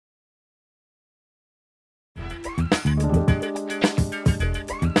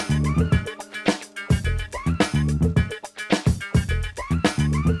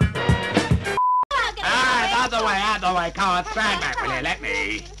Oh, I can't stand back, will you? Let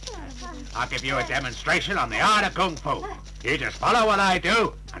me. I'll give you a demonstration on the art of Kung Fu. You just follow what I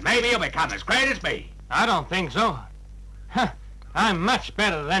do, and maybe you'll become as great as me. I don't think so. I'm much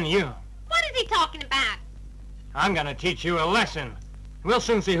better than you. What is he talking about? I'm gonna teach you a lesson. We'll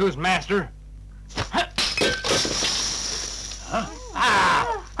soon see who's master.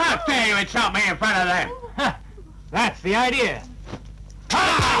 How dare you insult me in front of them? That's the idea.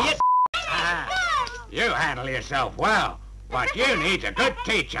 You handle yourself well. What you need's a good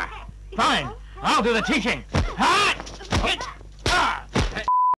teacher. Fine, I'll do the teaching.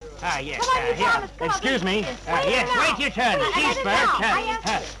 Yes, here. Excuse me. Yes, wait your turn. She's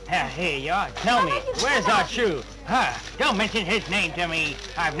first. Here you are. Tell me, where's our shoe? Don't mention his name to me.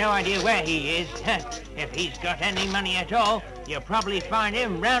 I've no idea where he is. If he's got any money at all, you'll probably find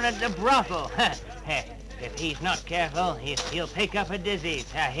him round at the brothel. If he's not careful, he'll pick up a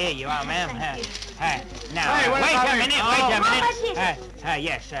disease. Here you are, ma'am. Now, hey, wait a minute.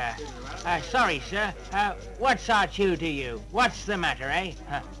 Yes, sorry, sir. What's our shoe to you? What's the matter, eh?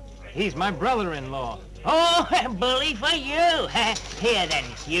 He's my brother-in-law. Oh, bully for you. Here, then,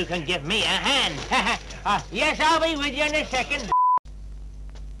 you can give me a hand. Yes, I'll be with you in a second.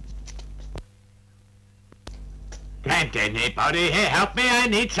 Can't anybody here help me? I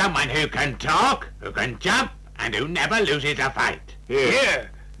need someone who can talk, who can jump, and who never loses a fight. Here.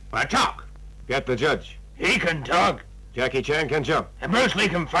 Well, talk. Get the judge. He can talk. Jackie Chan can jump. And Bruce Lee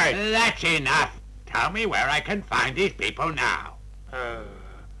can fight. That's enough. Tell me where I can find these people now.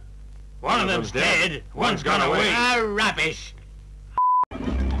 One of them's dead. One's gone away. Rubbish. Are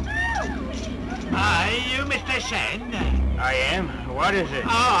you Mr. Sheng? I am. What is it? Oh,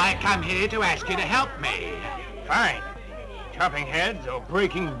 I come here to ask you to help me. Fine. Chopping heads or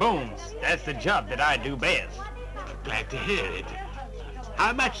breaking bones. That's the job that I do best. Glad to hear it.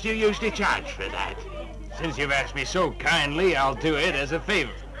 How much do you usually charge for that? Since you've asked me so kindly, I'll do it as a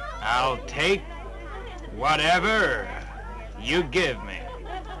favor. I'll take whatever you give me.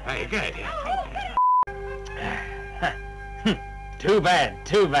 Very good. Too bad,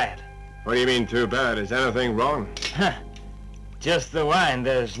 too bad. What do you mean, too bad? Is anything wrong? Just the wine.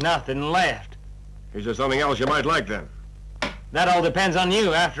 There's nothing left. Is there something else you might like, then? That all depends on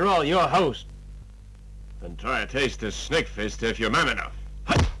you. After all, you're host. Then try a taste of Snake Fist if you're man enough.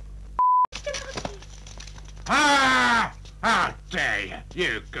 How dare you?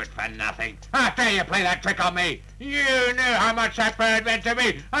 You good for nothing. How dare you play that trick on me? You knew how much that bird meant to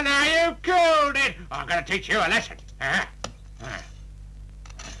me, and now you killed it. I'm going to teach you a lesson.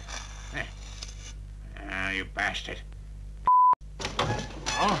 You bastard.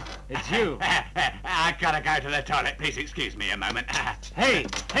 Oh, it's you. I gotta go to the toilet. Please excuse me a moment. Hey,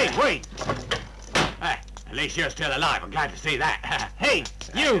 wait. At least you're still alive. I'm glad to see that. Hey,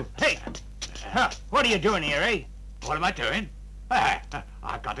 you. Hey. What are you doing here, eh? What am I doing?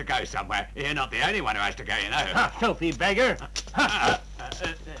 I've got to go somewhere. You're not the only one who has to go, you know. Filthy beggar.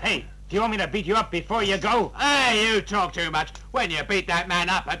 Hey, do you want me to beat you up before you go? Hey, you talk too much. When you beat that man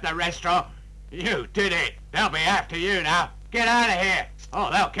up at the restaurant, you did it. They'll be after you now. Get out of here. Oh,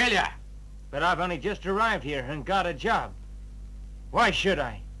 they'll kill you. But I've only just arrived here and got a job. Why should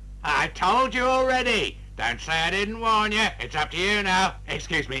I? I told you already. Don't say I didn't warn you. It's up to you now.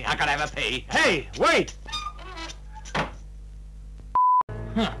 Excuse me, I gotta have a pee. Hey, wait!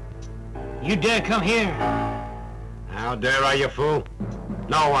 You dare come here? How dare I, you fool?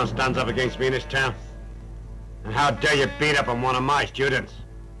 No one stands up against me in this town. And how dare you beat up on one of my students?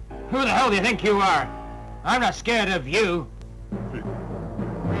 Who the hell do you think you are? I'm not scared of you.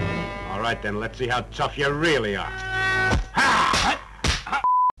 All right, then, let's see how tough you really are.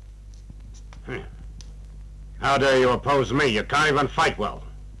 How dare you oppose me? You can't even fight well.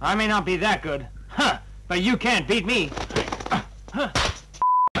 I may not be that good, but you can't beat me.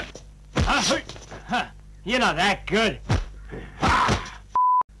 You're not that good.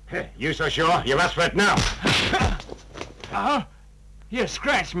 You so sure? You asked for it now. You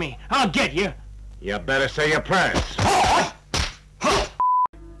scratched me. I'll get you. You better say your prayers.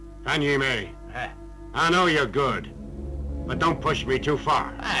 And you may. I know you're good, but don't push me too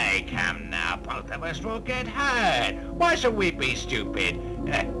far. Hey, come now, both of us will get hurt. Why should we be stupid?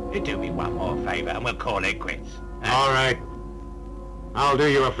 Do me one more favor and we'll call it quits. All right. I'll do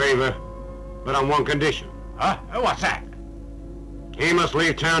you a favor, but on one condition. Huh? What's that? He must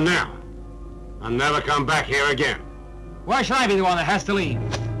leave town now and never come back here again. Why should I be the one that has to leave?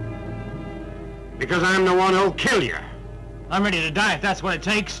 Because I'm the one who'll kill you. I'm ready to die if that's what it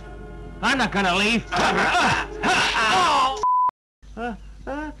takes. I'm not gonna leave.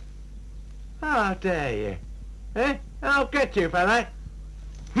 How dare you? I'll get you for that.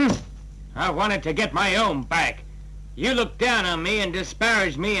 I wanted to get my own back. You look down on me and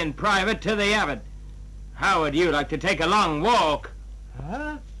disparage me in private to the avid. How would you like to take a long walk?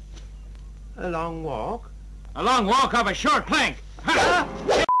 Huh? A long walk? A long walk off a short plank.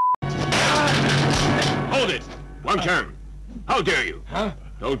 Hold it! Hwang Jang, how dare you? Huh?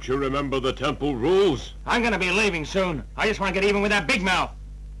 Don't you remember the temple rules? I'm gonna be leaving soon. I just want to get even with that big mouth.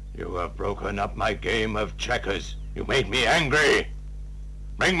 You have broken up my game of checkers. You made me angry.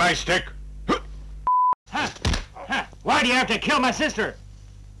 Bring my stick. Why do you have to kill my sister?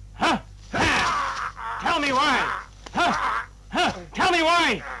 Huh? Tell me why. Tell me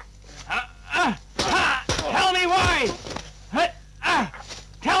why. Tell me why.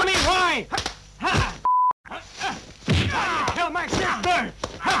 Tell me why. You killed my sister.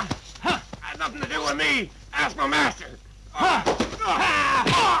 Had nothing to do with me. Ask my master.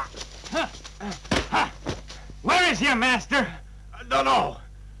 Where is your master? I don't know.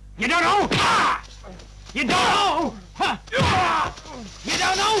 You don't know? You don't know? You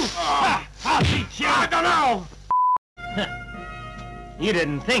don't know? I'll teach you. I don't know. You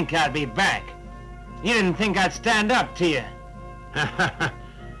didn't think I'd be back. You didn't think I'd stand up to you.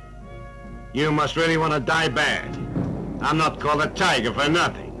 You must really want to die bad. I'm not called a tiger for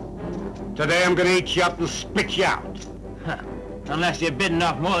nothing. Today I'm gonna eat you up and spit you out. Unless you've bitten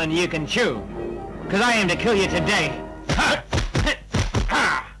off more than you can chew. 'Cause I aim to kill you today.